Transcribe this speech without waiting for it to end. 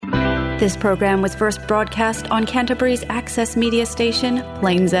This program was first broadcast on Canterbury's access media station,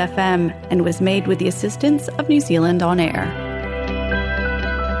 Plains FM, and was made with the assistance of New Zealand On Air.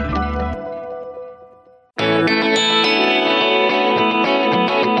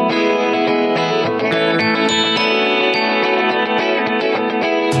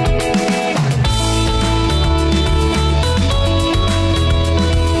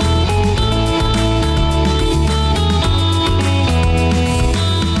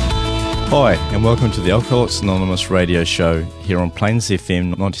 Hi, and welcome to the Alcoholics Anonymous radio show here on Plains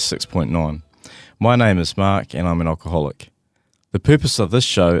FM 96.9. My name is Mark and I'm an alcoholic. The purpose of this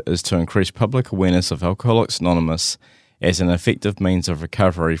show is to increase public awareness of Alcoholics Anonymous as an effective means of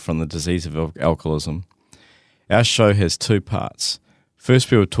recovery from the disease of alcoholism. Our show has two parts. First,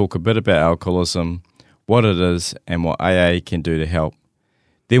 we will talk a bit about alcoholism, what it is, and what AA can do to help.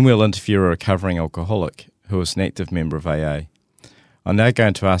 Then we'll interview a recovering alcoholic who is an active member of AA. I'm now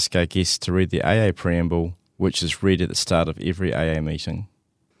going to ask our guests to read the AA preamble, which is read at the start of every AA meeting.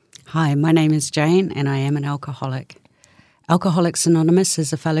 Hi, my name is Jane and I am an alcoholic. Alcoholics Anonymous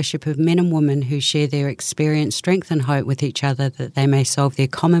is a fellowship of men and women who share their experience, strength and hope with each other that they may solve their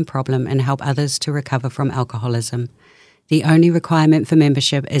common problem and help others to recover from alcoholism. The only requirement for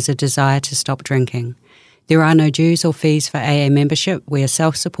membership is a desire to stop drinking. There are no dues or fees for AA membership. We are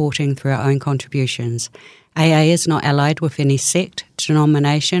self-supporting through our own contributions. AA is not allied with any sect,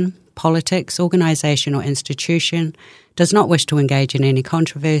 denomination, politics, organisation or institution, does not wish to engage in any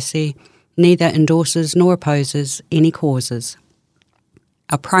controversy, neither endorses nor opposes any causes.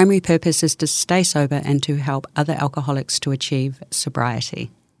 Our primary purpose is to stay sober and to help other alcoholics to achieve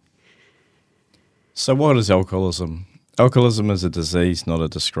sobriety. So what is alcoholism? Alcoholism is a disease, not a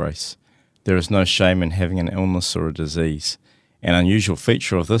disgrace. There is no shame in having an illness or a disease. An unusual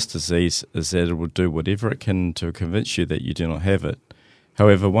feature of this disease is that it will do whatever it can to convince you that you do not have it.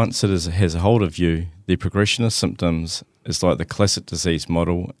 However, once it has a hold of you, the progression of symptoms is like the classic disease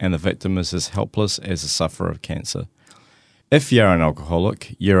model and the victim is as helpless as a sufferer of cancer. If you are an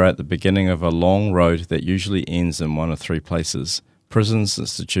alcoholic, you are at the beginning of a long road that usually ends in one of three places: prisons,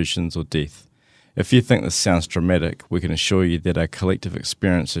 institutions, or death. If you think this sounds dramatic, we can assure you that our collective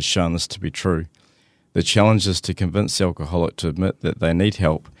experience has shown this to be true. The challenge is to convince the alcoholic to admit that they need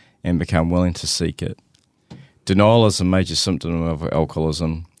help and become willing to seek it. Denial is a major symptom of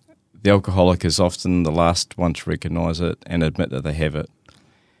alcoholism. The alcoholic is often the last one to recognise it and admit that they have it.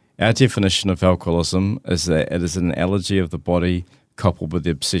 Our definition of alcoholism is that it is an allergy of the body coupled with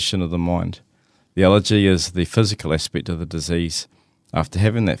the obsession of the mind. The allergy is the physical aspect of the disease. After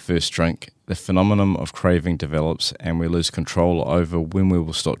having that first drink, the phenomenon of craving develops and we lose control over when we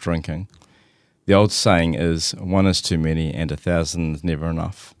will stop drinking. The old saying is, 1 is too many and 1,000 is never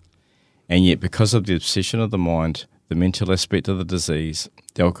enough. And yet, because of the obsession of the mind, the mental aspect of the disease,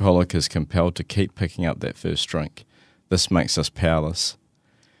 the alcoholic is compelled to keep picking up that first drink. This makes us powerless.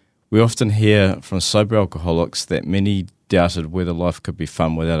 We often hear from sober alcoholics that many doubted whether life could be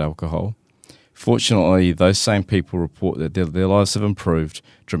fun without alcohol. Fortunately, those same people report that their lives have improved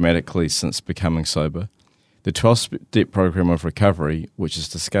dramatically since becoming sober. The 12-step program of recovery, which is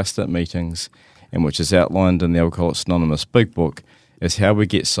discussed at meetings and which is outlined in the Alcoholics Anonymous Big Book, is how we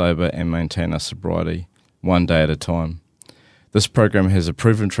get sober and maintain our sobriety, one day at a time. This program has a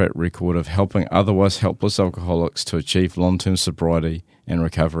proven track record of helping otherwise helpless alcoholics to achieve long-term sobriety and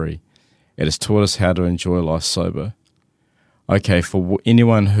recovery. It has taught us how to enjoy life sober. Okay, for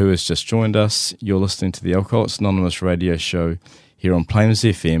anyone who has just joined us, you're listening to the Alcoholics Anonymous radio show here on Plains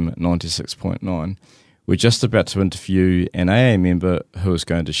FM 96.9. We're just about to interview an AA member who is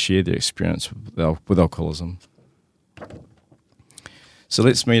going to share their experience with alcoholism. So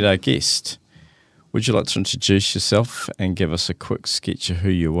let's meet our guest. Would you like to introduce yourself and give us a quick sketch of who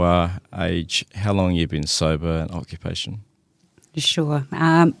you are, age, how long you've been sober, and occupation? Sure.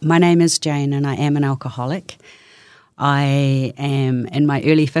 My name is Jane and I am an alcoholic. I am in my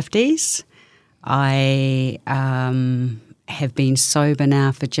early 50s. I have been sober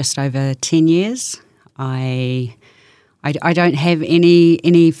now for just over 10 years. I don't have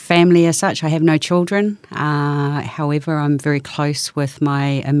any family as such. I have no children. However, I'm very close with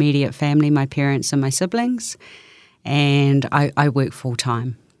my immediate family, my parents and my siblings, and I work full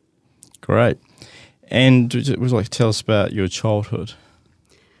time. Great. And would you like to tell us about your childhood?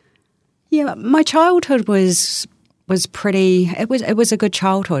 Yeah, my childhood was pretty. It was a good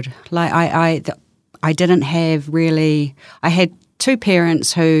childhood. Like I didn't have really. I had two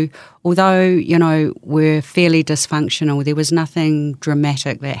parents who, although, were fairly dysfunctional, there was nothing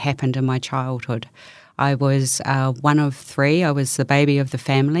dramatic that happened in my childhood. I was one of three. I was the baby of the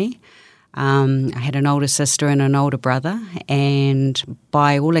family. I had an older sister and an older brother, and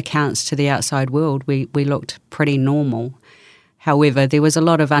by all accounts to the outside world, we looked pretty normal. However, there was a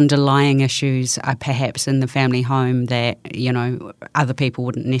lot of underlying issues perhaps in the family home that, other people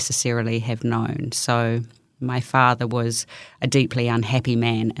wouldn't necessarily have known. So my father was a deeply unhappy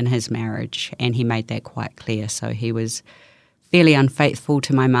man in his marriage, and he made that quite clear. So he was fairly unfaithful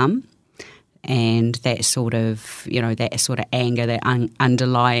to my mum. And that sort of anger, that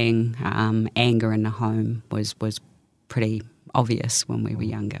underlying anger in the home was pretty obvious when we were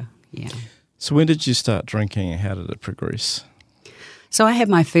younger, yeah. So when did you start drinking and how did it progress? So I had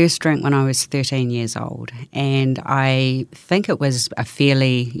my first drink when I was 13 years old, and I think it was a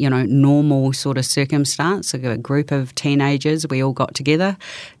fairly, normal sort of circumstance. A group of teenagers, we all got together,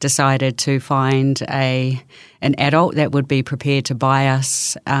 decided to find an adult that would be prepared to buy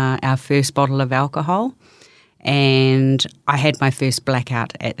us our first bottle of alcohol. And I had my first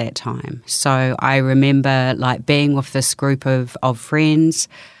blackout at that time. So I remember being with this group of friends.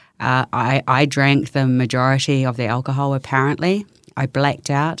 I drank the majority of the alcohol apparently. I blacked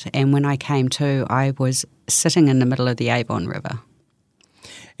out, and when I came to, I was sitting in the middle of the Avon River.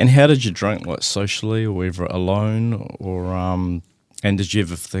 And how did you drink, socially or ever alone, or and did you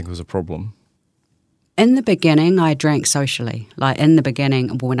ever think it was a problem? In the beginning, I drank socially. In the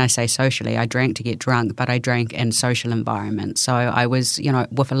beginning, when I say socially, I drank to get drunk, but I drank in social environments. So I was,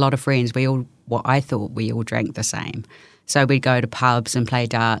 with a lot of friends, I thought we all drank the same. So we'd go to pubs and play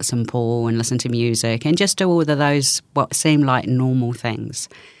darts and pool and listen to music and just do all of those what seemed like normal things.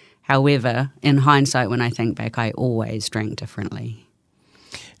 However, in hindsight, when I think back, I always drank differently.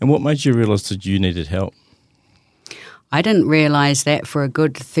 And what made you realise that you needed help? I didn't realise that for a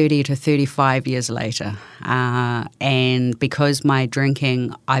good 30 to 35 years later. And because my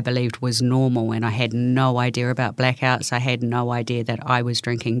drinking, I believed, was normal and I had no idea about blackouts, I had no idea that I was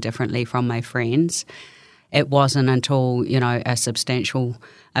drinking differently from my friends. It wasn't until, a substantial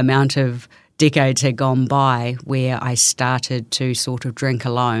amount of decades had gone by where I started to sort of drink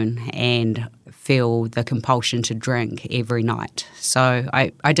alone and feel the compulsion to drink every night. So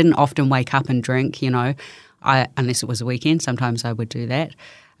I didn't often wake up and drink, unless it was a weekend. Sometimes I would do that.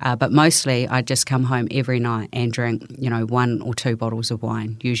 But mostly I'd just come home every night and drink, 1 or 2 bottles of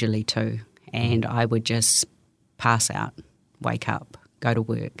wine, usually 2. And I would just pass out, wake up, go to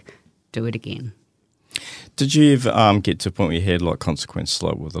work, do it again. Did you ever get to a point where you had consequences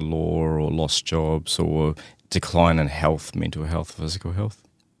with the law or lost jobs or decline in health, mental health, physical health?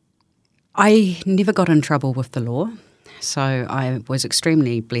 I never got in trouble with the law, so I was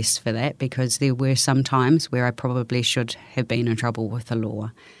extremely blessed for that because there were some times where I probably should have been in trouble with the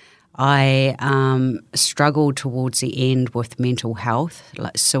law. I struggled towards the end with mental health.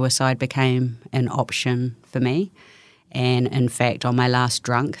 Suicide became an option for me, and in fact, on my last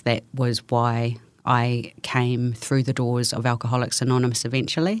drunk, that was why I came through the doors of Alcoholics Anonymous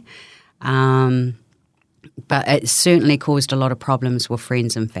eventually. But it certainly caused a lot of problems with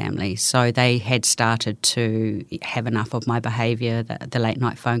friends and family. So they had started to have enough of my behaviour, the late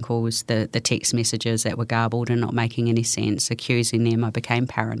night phone calls, the text messages that were garbled and not making any sense, accusing them. I became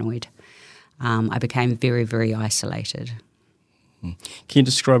paranoid. I became very, very isolated. Can you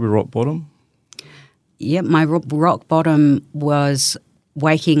describe a rock bottom? Yeah, my rock bottom was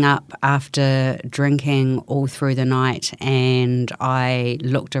waking up after drinking all through the night, and I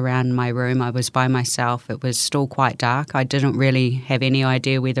looked around my room. I was by myself. It was still quite dark. I didn't really have any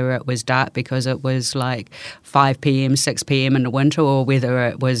idea whether it was dark because it was 5 p.m., 6 p.m. in the winter, or whether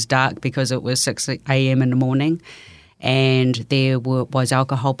it was dark because it was 6 a.m. in the morning. And there was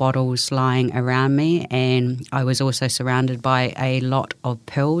alcohol bottles lying around me, and I was also surrounded by a lot of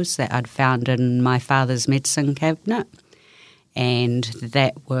pills that I'd found in my father's medicine cabinet. And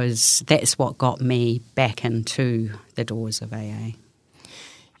that's what got me back into the doors of AA.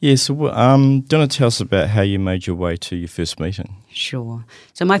 Yeah, so do you want to tell us about how you made your way to your first meeting? Sure.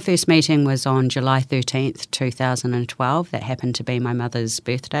 So my first meeting was on July 13th, 2012. That happened to be my mother's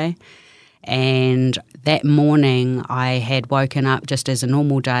birthday. And that morning I had woken up just as a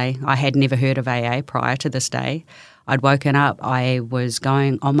normal day. I had never heard of AA prior to this day. I'd woken up, I was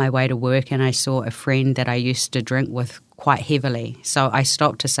going on my way to work, and I saw a friend that I used to drink with quite heavily. So I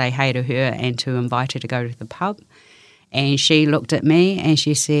stopped to say hey to her and to invite her to go to the pub. And she looked at me and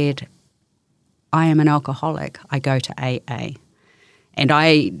she said, "I am an alcoholic. I go to AA." And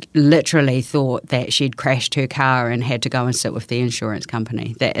I literally thought that she'd crashed her car and had to go and sit with the insurance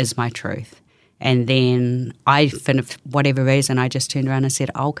company. That is my truth. And then for whatever reason, I just turned around and said,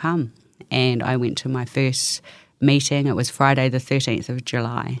 "I'll come." And I went to my first meeting. It was Friday the 13th of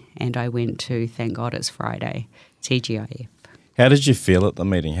July, and I went to, thank God it's Friday, TGIF. How did you feel at the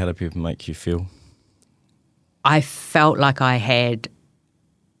meeting? How did people make you feel? I felt like I had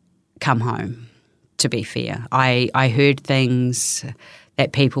come home, to be fair. I heard things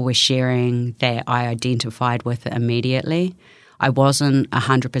that people were sharing that I identified with immediately. I wasn't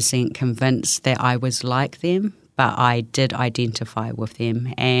 100% convinced that I was like them, but I did identify with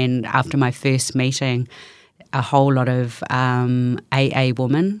them. And after my first meeting, a whole lot of AA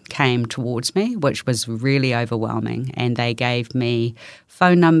women came towards me, which was really overwhelming. And they gave me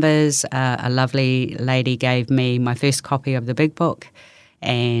phone numbers. A lovely lady gave me my first copy of the Big Book,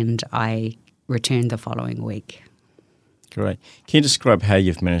 and I returned the following week. Great. Can you describe how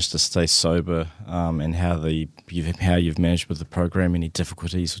you've managed to stay sober and how you've managed with the program? Any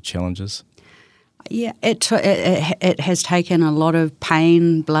difficulties or challenges? Yeah, it has taken a lot of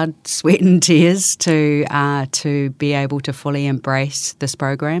pain, blood, sweat and tears to be able to fully embrace this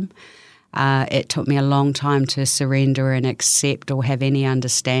program. It took me a long time to surrender and accept or have any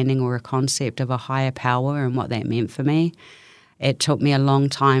understanding or a concept of a higher power and what that meant for me. It took me a long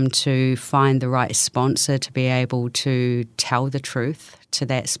time to find the right sponsor to be able to tell the truth to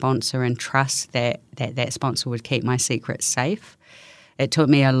that sponsor and trust that sponsor would keep my secrets safe. It took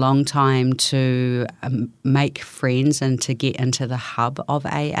me a long time to make friends and to get into the hub of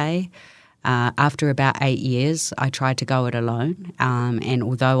AA. After about 8 years, I tried to go it alone. And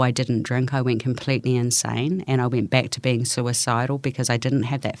although I didn't drink, I went completely insane and I went back to being suicidal because I didn't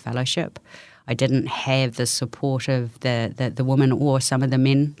have that fellowship. I didn't have the support of the women or some of the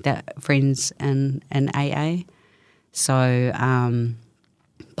men, friends in AA. So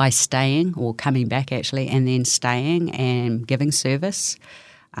by staying or coming back actually and then staying and giving service,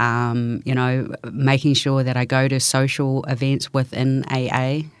 making sure that I go to social events within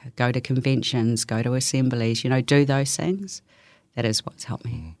AA, go to conventions, go to assemblies, do those things. That is what's helped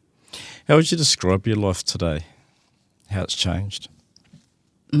me. How would you describe your life today? How it's changed?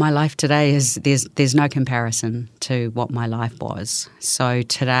 My life today is there's no comparison to what my life was. So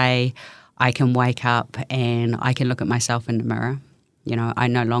today I can wake up and I can look at myself in the mirror. I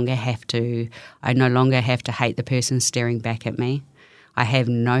no longer have to hate the person staring back at me. I have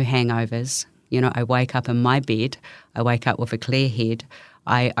no hangovers. I wake up in my bed. I wake up with a clear head.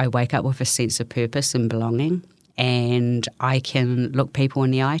 I wake up with a sense of purpose and belonging, and I can look people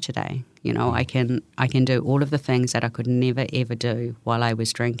in the eye today. I can do all of the things that I could never ever do while I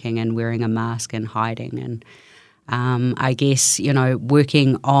was drinking and wearing a mask and hiding. And I guess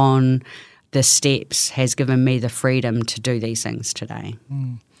working on the steps has given me the freedom to do these things today.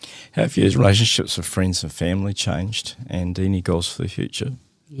 How have your relationships with friends and family changed, and any goals for the future?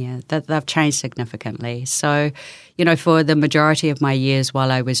 Yeah, they've changed significantly. So, for the majority of my years while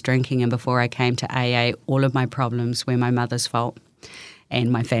I was drinking and before I came to AA, all of my problems were my mother's fault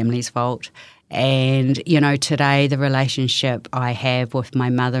and my family's fault. And, today the relationship I have with my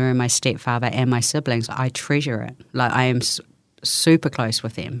mother and my stepfather and my siblings, I treasure it. Like, I am super close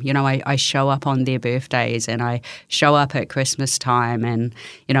with them. I show up on their birthdays and I show up at Christmas time and,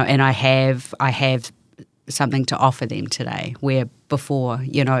 and I have something to offer them today, where before,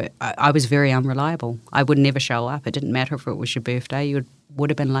 I was very unreliable. I would never show up. It didn't matter if it was your birthday. You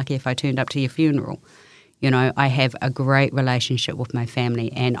would have been lucky if I turned up to your funeral. I have a great relationship with my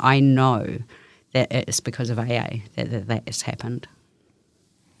family, and I know that it's because of AA that has happened.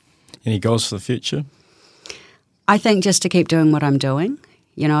 Any goals for the future? I think just to keep doing what I'm doing.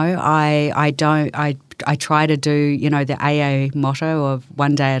 I try to do, the AA motto of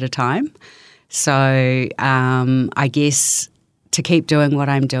one day at a time. So I guess to keep doing what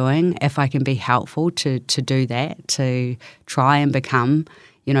I'm doing, if I can be helpful to do that, to try and become,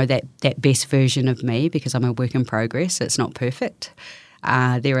 that best version of me, because I'm a work in progress. It's not perfect.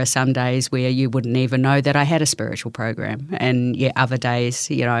 There are some days where you wouldn't even know that I had a spiritual program, and yet other days,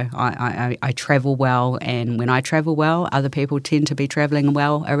 I travel well, and when I travel well, other people tend to be travelling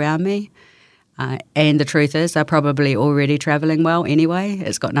well around me. And the truth is, they're probably already travelling well anyway.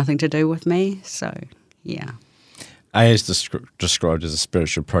 It's got nothing to do with me. So, yeah. AA is described as a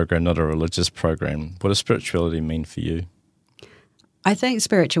spiritual program, not a religious program. What does spirituality mean for you? I think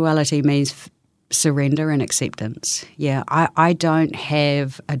spirituality means surrender and acceptance. Yeah, I don't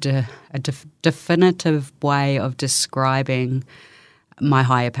have a definitive way of describing my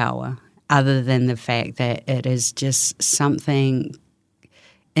higher power other than the fact that it is just something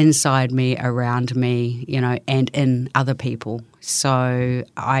inside me, around me, and in other people. So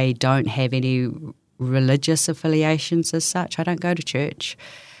I don't have any religious affiliations as such. I don't go to church.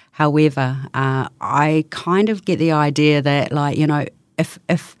 However, I kind of get the idea that,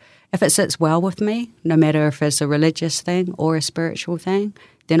 if it sits well with me, no matter if it's a religious thing or a spiritual thing,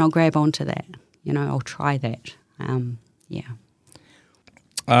 then I'll grab onto that. I'll try that. Yeah.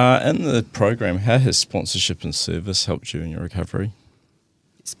 In the program, how has sponsorship and service helped you in your recovery?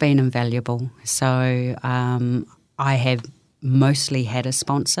 It's been invaluable. So I have mostly had a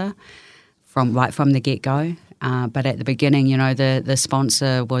sponsor from the get-go. But at the beginning, the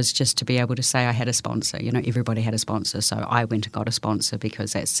sponsor was just to be able to say I had a sponsor. Everybody had a sponsor, so I went and got a sponsor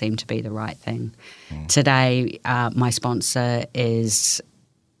because that seemed to be the right thing. Today, my sponsor is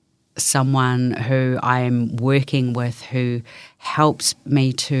someone who I'm working with who helps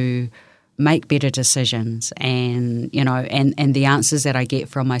me to make better decisions, and the answers that I get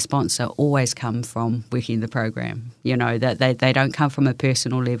from my sponsor always come from working the program. That they don't come from a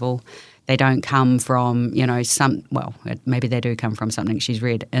personal level. They don't come from, maybe they do come from something she's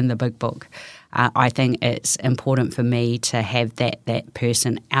read in the big book. I think it's important for me to have that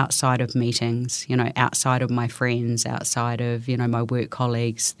person outside of meetings, outside of my friends, outside of, my work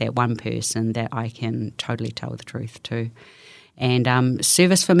colleagues, that one person that I can totally tell the truth to. And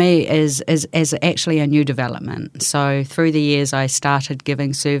service for me is actually a new development. So through the years I started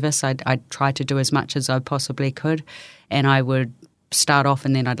giving service. I'd try to do as much as I possibly could, and I would start off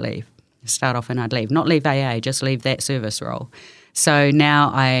and then I'd leave. Not leave AA, just leave that service role. So now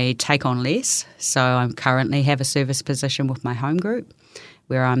I take on less. So I currently have a service position with my home group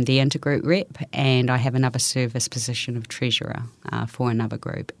where I'm the intergroup rep, and I have another service position of treasurer for another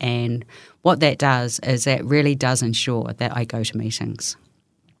group. And what that does is that really does ensure that I go to meetings,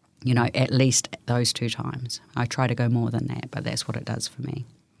 at least those 2 times. I try to go more than that, but that's what it does for me.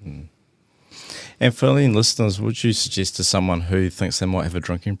 And for any listeners, would you suggest to someone who thinks they might have a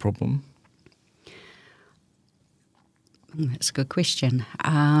drinking problem? That's a good question.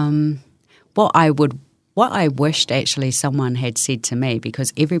 What I wished actually someone had said to me,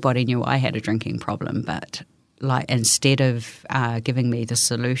 because everybody knew I had a drinking problem, but instead of giving me the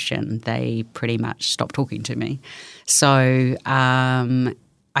solution, they pretty much stopped talking to me. So I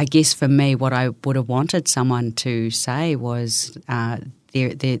guess for me, what I would have wanted someone to say was there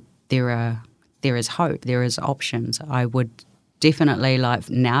is hope, there is options. I would definitely,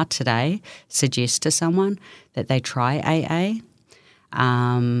 today, suggest to someone that they try AA.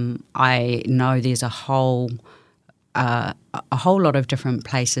 I know there's a whole lot of different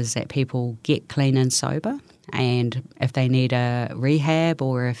places that people get clean and sober, and if they need a rehab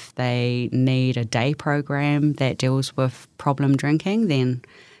or if they need a day program that deals with problem drinking, then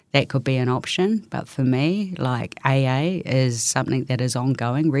that could be an option. But for me, AA is something that is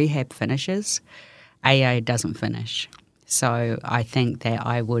ongoing. Rehab finishes. AA doesn't finish. So I think that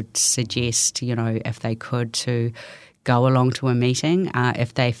I would suggest, if they could, to go along to a meeting.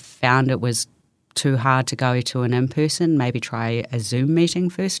 If they found it was too hard to go to an in-person, maybe try a Zoom meeting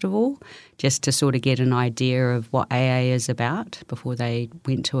first of all, just to sort of get an idea of what AA is about before they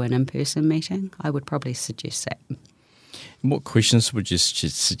went to an in-person meeting. I would probably suggest that. What questions would you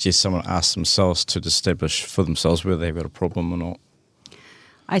suggest someone ask themselves to establish for themselves whether they've got a problem or not?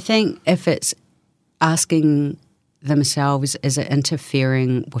 I think if it's asking themselves, is it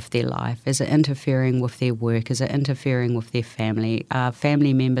interfering with their life? Is it interfering with their work? Is it interfering with their family? Are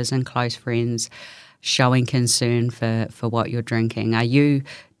family members and close friends showing concern for what you're drinking? Are you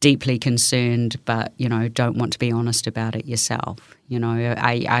deeply concerned but, don't want to be honest about it yourself?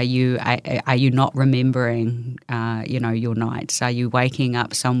 Are you not remembering, your nights? Are you waking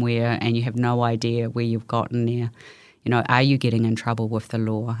up somewhere and you have no idea where you've gotten there? Are you getting in trouble with the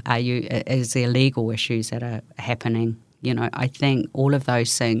law? Is there legal issues that are happening? I think all of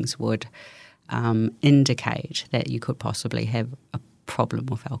those things would indicate that you could possibly have a problem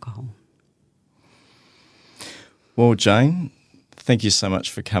with alcohol. Well, Jane, thank you so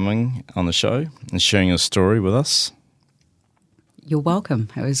much for coming on the show and sharing your story with us. You're welcome.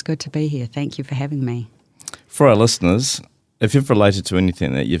 It was good to be here. Thank you for having me. For our listeners, if you've related to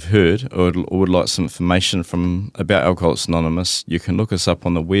anything that you've heard or would like some information about Alcoholics Anonymous, you can look us up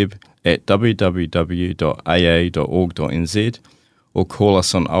on the web at www.aa.org.nz or call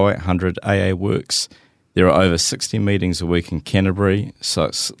us on 0800 AA Works. There are over 60 meetings a week in Canterbury, so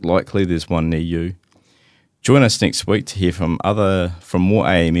it's likely there's one near you. Join us next week to hear from more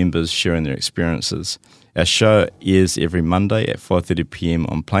AA members sharing their experiences. Our show airs every Monday at 5:30pm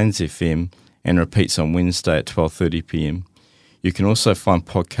on Plains FM and repeats on Wednesday at 12:30pm. You can also find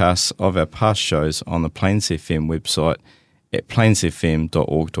podcasts of our past shows on the Plains FM website at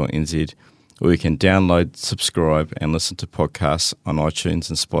plainsfm.org.nz, or you can download, subscribe and listen to podcasts on iTunes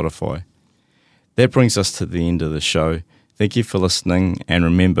and Spotify. That brings us to the end of the show. Thank you for listening, and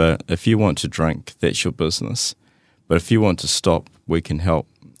remember, if you want to drink, that's your business. But if you want to stop, we can help.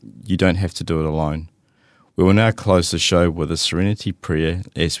 You don't have to do it alone. We will now close the show with a serenity prayer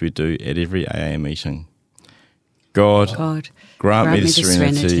as we do at every AA meeting. God, grant me the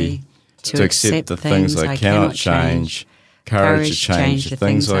serenity to accept the things I cannot change, courage to change the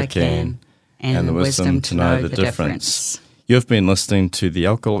things I can, and the wisdom to know the difference. You've been listening to the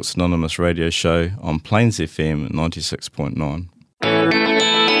Alcoholics Anonymous radio show on Plains FM 96.9.